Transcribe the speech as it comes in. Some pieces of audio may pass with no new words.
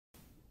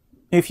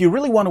If you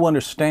really want to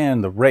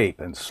understand the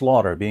rape and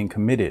slaughter being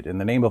committed in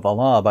the name of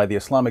Allah by the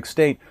Islamic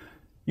State,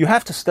 you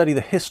have to study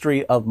the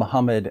history of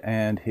Muhammad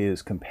and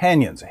his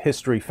companions, a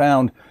history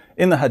found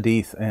in the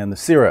Hadith and the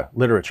Sirah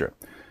literature.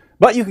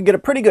 But you can get a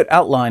pretty good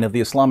outline of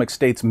the Islamic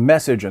State's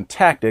message and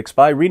tactics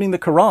by reading the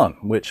Quran,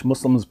 which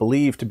Muslims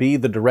believe to be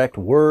the direct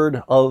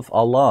word of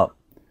Allah.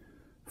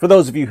 For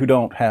those of you who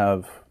don't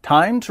have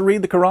time to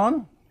read the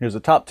Quran, here's a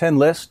top 10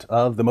 list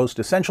of the most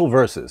essential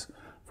verses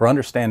for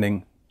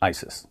understanding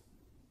ISIS.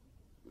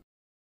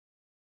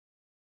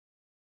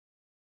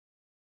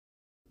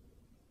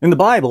 In the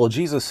Bible,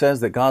 Jesus says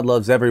that God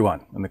loves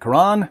everyone. In the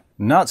Quran,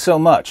 not so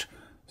much.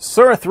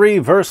 Surah 3,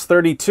 verse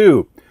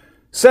 32.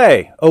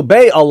 Say,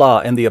 obey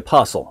Allah and the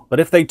Apostle, but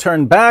if they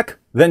turn back,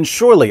 then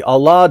surely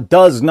Allah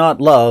does not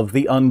love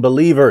the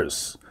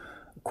unbelievers.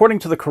 According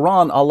to the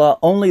Quran, Allah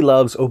only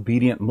loves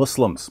obedient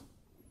Muslims.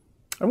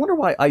 I wonder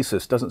why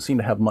ISIS doesn't seem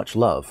to have much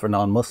love for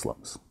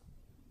non-Muslims.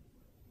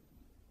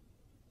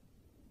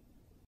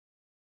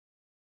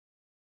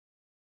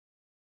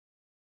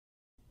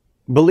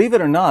 Believe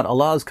it or not,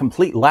 Allah's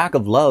complete lack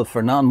of love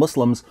for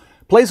non-Muslims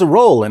plays a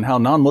role in how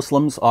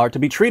non-Muslims are to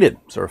be treated.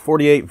 Surah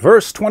 48,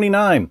 verse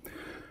 29.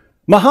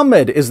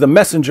 Muhammad is the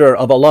messenger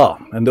of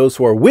Allah, and those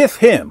who are with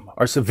him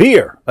are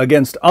severe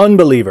against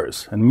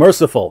unbelievers and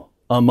merciful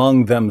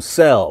among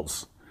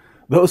themselves.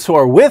 Those who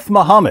are with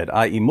Muhammad,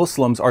 i.e.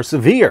 Muslims, are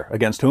severe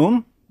against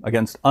whom?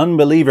 Against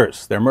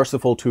unbelievers. They're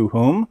merciful to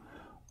whom?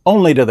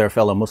 Only to their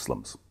fellow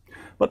Muslims.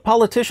 But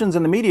politicians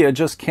and the media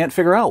just can't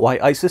figure out why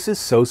ISIS is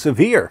so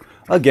severe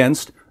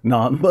against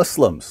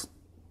non-Muslims.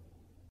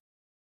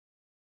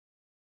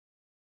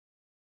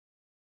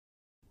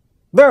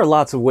 There are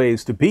lots of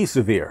ways to be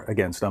severe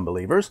against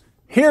unbelievers.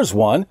 Here's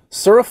one,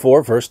 Surah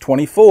 4, verse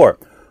 24.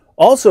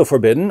 Also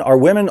forbidden are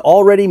women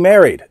already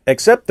married,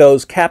 except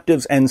those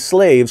captives and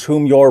slaves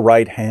whom your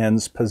right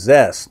hands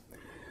possess.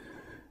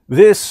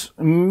 This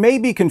may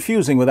be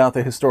confusing without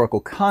the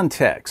historical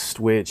context,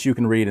 which you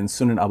can read in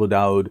Sunan Abu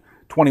Dawud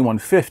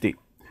 2150.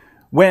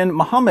 When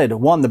Muhammad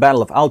won the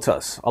Battle of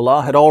Autas,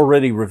 Allah had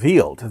already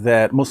revealed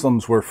that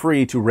Muslims were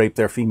free to rape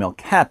their female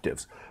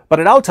captives. But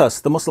at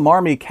Autas, the Muslim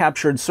army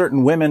captured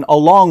certain women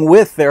along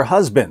with their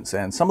husbands,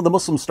 and some of the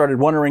Muslims started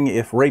wondering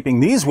if raping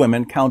these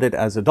women counted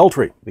as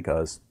adultery,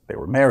 because they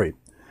were married.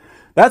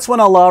 That's when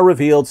Allah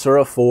revealed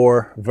Surah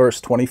 4, verse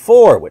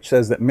 24, which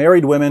says that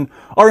married women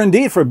are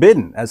indeed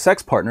forbidden as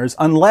sex partners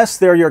unless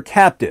they're your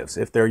captives.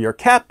 If they're your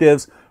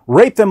captives,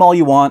 rape them all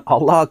you want.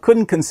 Allah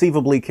couldn't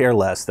conceivably care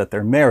less that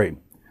they're married.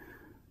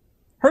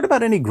 Heard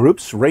about any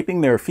groups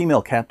raping their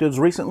female captives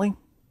recently?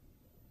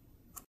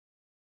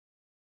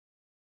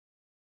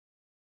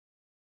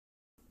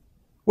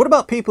 What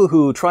about people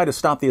who try to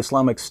stop the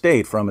Islamic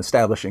State from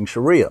establishing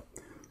Sharia?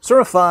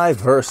 Surah 5,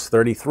 verse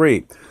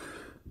 33.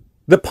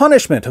 The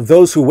punishment of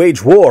those who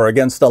wage war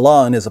against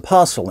Allah and His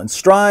Apostle and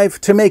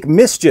strive to make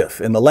mischief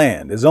in the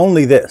land is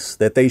only this,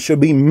 that they should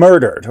be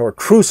murdered or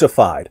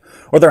crucified,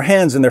 or their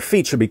hands and their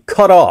feet should be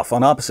cut off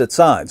on opposite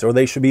sides, or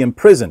they should be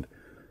imprisoned.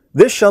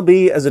 This shall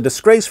be as a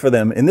disgrace for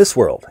them in this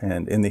world,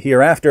 and in the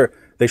hereafter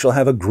they shall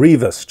have a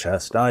grievous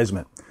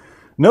chastisement.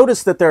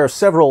 Notice that there are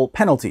several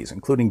penalties,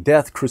 including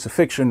death,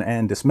 crucifixion,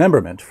 and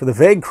dismemberment, for the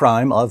vague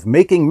crime of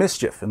making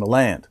mischief in the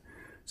land.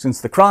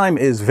 Since the crime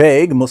is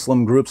vague,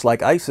 Muslim groups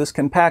like ISIS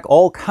can pack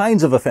all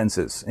kinds of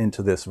offenses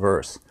into this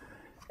verse.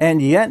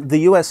 And yet, the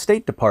U.S.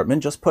 State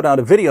Department just put out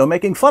a video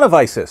making fun of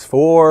ISIS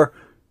for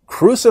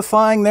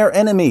crucifying their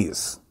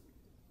enemies.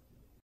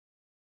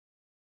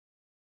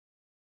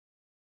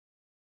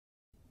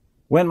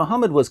 When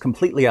Muhammad was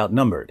completely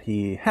outnumbered,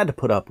 he had to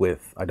put up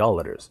with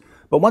idolaters.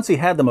 But once he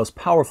had the most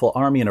powerful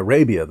army in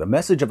Arabia, the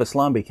message of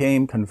Islam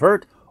became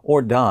convert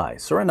or die.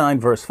 Surah 9,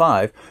 verse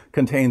 5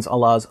 contains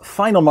Allah's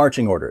final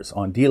marching orders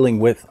on dealing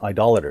with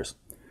idolaters.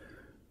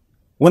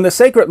 When the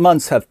sacred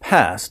months have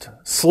passed,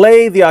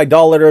 slay the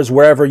idolaters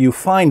wherever you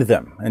find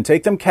them, and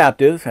take them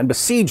captive, and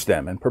besiege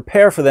them, and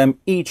prepare for them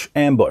each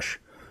ambush.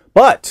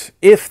 But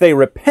if they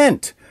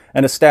repent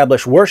and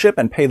establish worship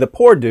and pay the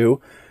poor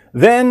due,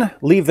 then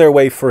leave their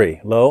way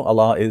free. Lo,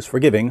 Allah is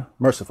forgiving,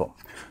 merciful.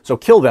 So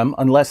kill them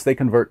unless they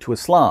convert to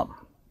Islam.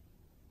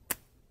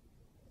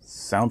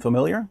 Sound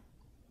familiar?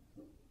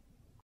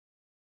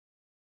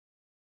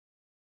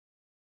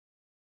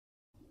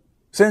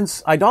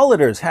 Since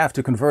idolaters have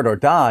to convert or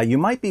die, you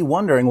might be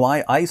wondering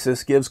why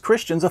ISIS gives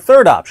Christians a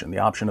third option, the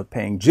option of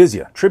paying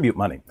jizya, tribute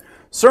money.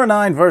 Surah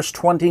 9, verse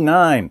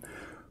 29.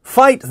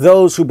 Fight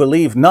those who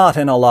believe not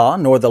in Allah,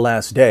 nor the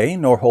last day,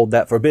 nor hold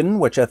that forbidden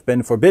which hath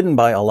been forbidden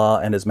by Allah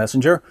and His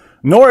Messenger,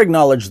 nor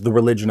acknowledge the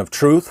religion of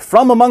truth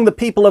from among the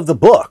people of the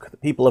book. The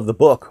people of the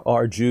book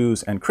are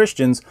Jews and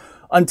Christians,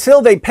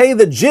 until they pay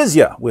the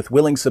jizya with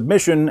willing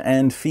submission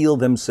and feel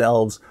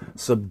themselves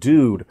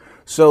subdued.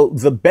 So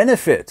the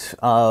benefit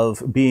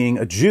of being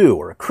a Jew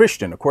or a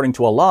Christian, according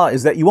to Allah,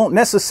 is that you won't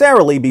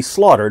necessarily be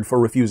slaughtered for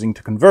refusing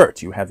to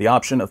convert. You have the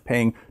option of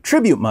paying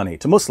tribute money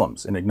to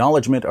Muslims in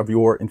acknowledgement of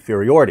your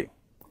inferiority.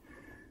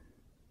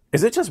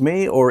 Is it just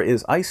me, or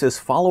is ISIS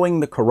following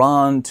the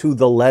Quran to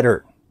the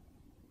letter?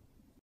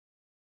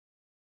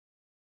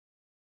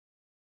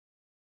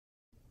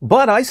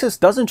 But ISIS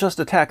doesn't just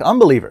attack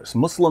unbelievers.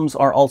 Muslims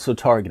are also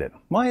targeted.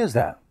 Why is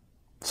that?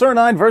 Surah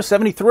 9, verse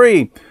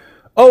 73.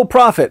 O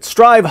Prophet,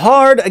 strive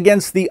hard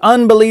against the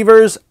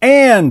unbelievers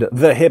and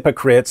the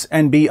hypocrites,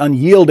 and be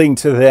unyielding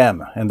to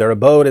them, and their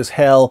abode is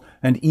hell,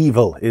 and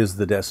evil is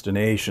the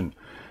destination.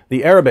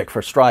 The Arabic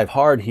for strive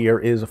hard here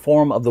is a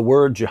form of the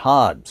word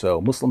jihad,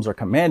 so Muslims are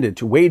commanded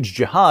to wage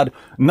jihad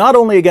not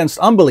only against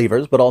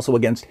unbelievers, but also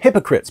against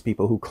hypocrites,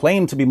 people who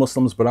claim to be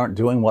Muslims but aren't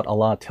doing what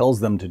Allah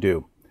tells them to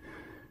do.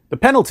 The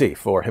penalty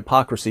for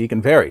hypocrisy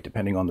can vary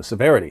depending on the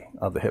severity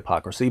of the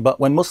hypocrisy, but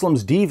when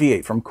Muslims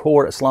deviate from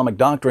core Islamic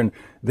doctrine,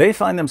 they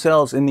find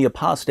themselves in the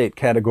apostate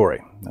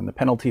category, and the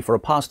penalty for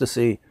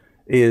apostasy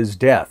is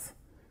death.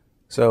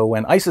 So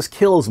when ISIS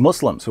kills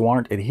Muslims who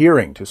aren't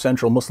adhering to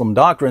central Muslim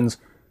doctrines,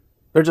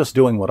 they're just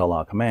doing what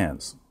Allah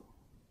commands.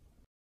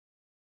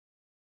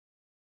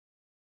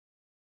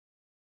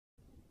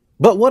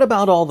 But what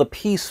about all the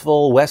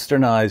peaceful,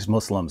 westernized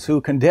Muslims who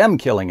condemn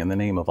killing in the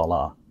name of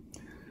Allah?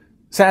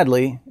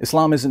 Sadly,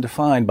 Islam isn't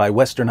defined by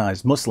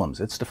westernized Muslims.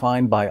 It's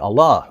defined by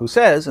Allah, who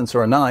says in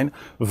Surah 9,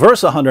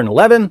 verse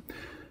 111,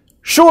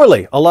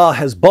 Surely Allah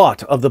has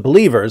bought of the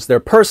believers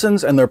their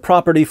persons and their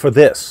property for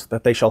this,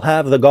 that they shall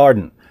have the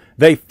garden.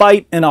 They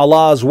fight in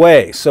Allah's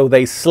way, so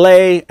they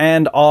slay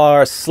and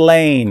are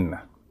slain.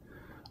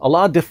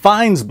 Allah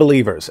defines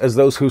believers as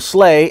those who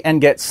slay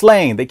and get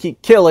slain. They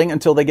keep killing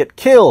until they get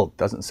killed.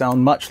 Doesn't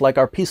sound much like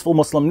our peaceful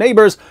Muslim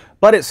neighbors,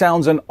 but it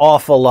sounds an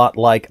awful lot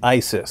like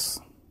ISIS.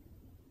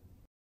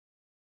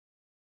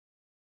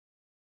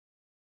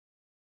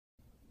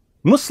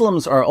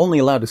 Muslims are only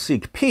allowed to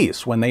seek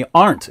peace when they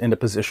aren't in a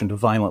position to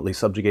violently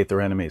subjugate their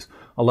enemies.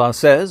 Allah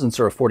says in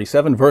Surah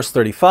 47, verse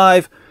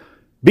 35,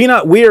 Be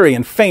not weary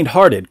and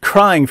faint-hearted,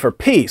 crying for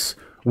peace,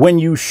 when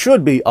you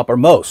should be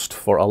uppermost,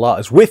 for Allah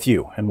is with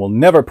you and will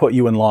never put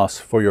you in loss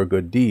for your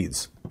good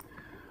deeds.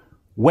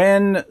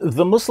 When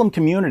the Muslim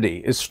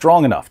community is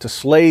strong enough to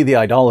slay the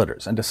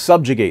idolaters and to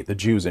subjugate the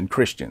Jews and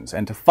Christians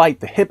and to fight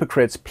the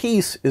hypocrites,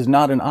 peace is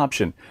not an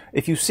option.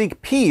 If you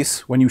seek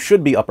peace when you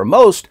should be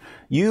uppermost,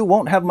 you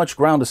won't have much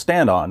ground to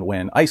stand on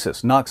when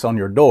ISIS knocks on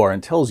your door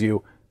and tells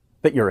you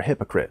that you're a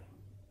hypocrite.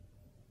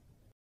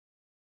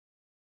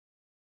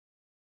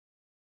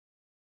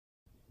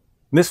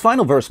 This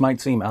final verse might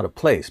seem out of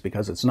place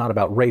because it's not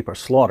about rape or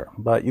slaughter,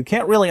 but you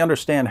can't really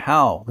understand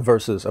how the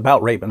verses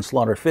about rape and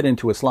slaughter fit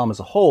into Islam as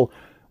a whole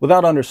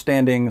without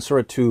understanding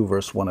Surah 2,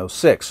 verse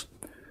 106.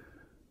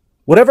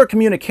 Whatever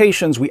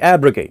communications we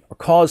abrogate or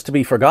cause to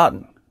be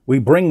forgotten, we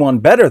bring one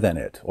better than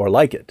it or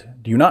like it.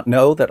 Do you not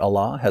know that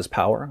Allah has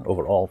power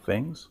over all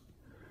things?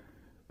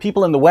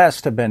 People in the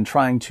West have been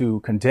trying to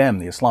condemn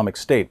the Islamic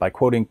State by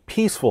quoting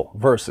peaceful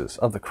verses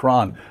of the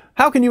Quran.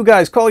 How can you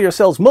guys call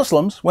yourselves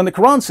Muslims when the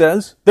Quran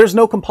says there's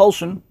no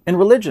compulsion in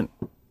religion?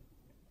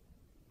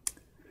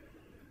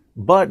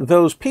 But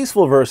those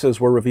peaceful verses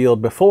were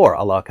revealed before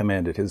Allah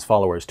commanded his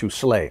followers to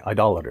slay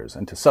idolaters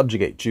and to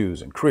subjugate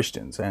Jews and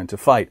Christians and to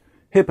fight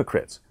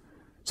hypocrites.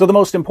 So the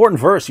most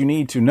important verse you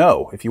need to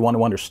know if you want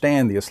to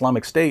understand the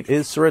Islamic State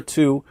is Surah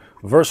 2,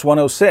 verse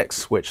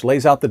 106, which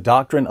lays out the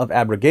doctrine of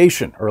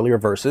abrogation. Earlier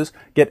verses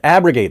get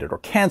abrogated or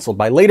canceled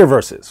by later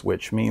verses,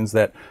 which means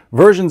that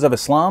versions of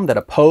Islam that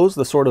oppose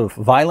the sort of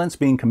violence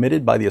being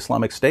committed by the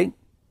Islamic State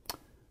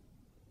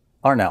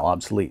are now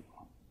obsolete.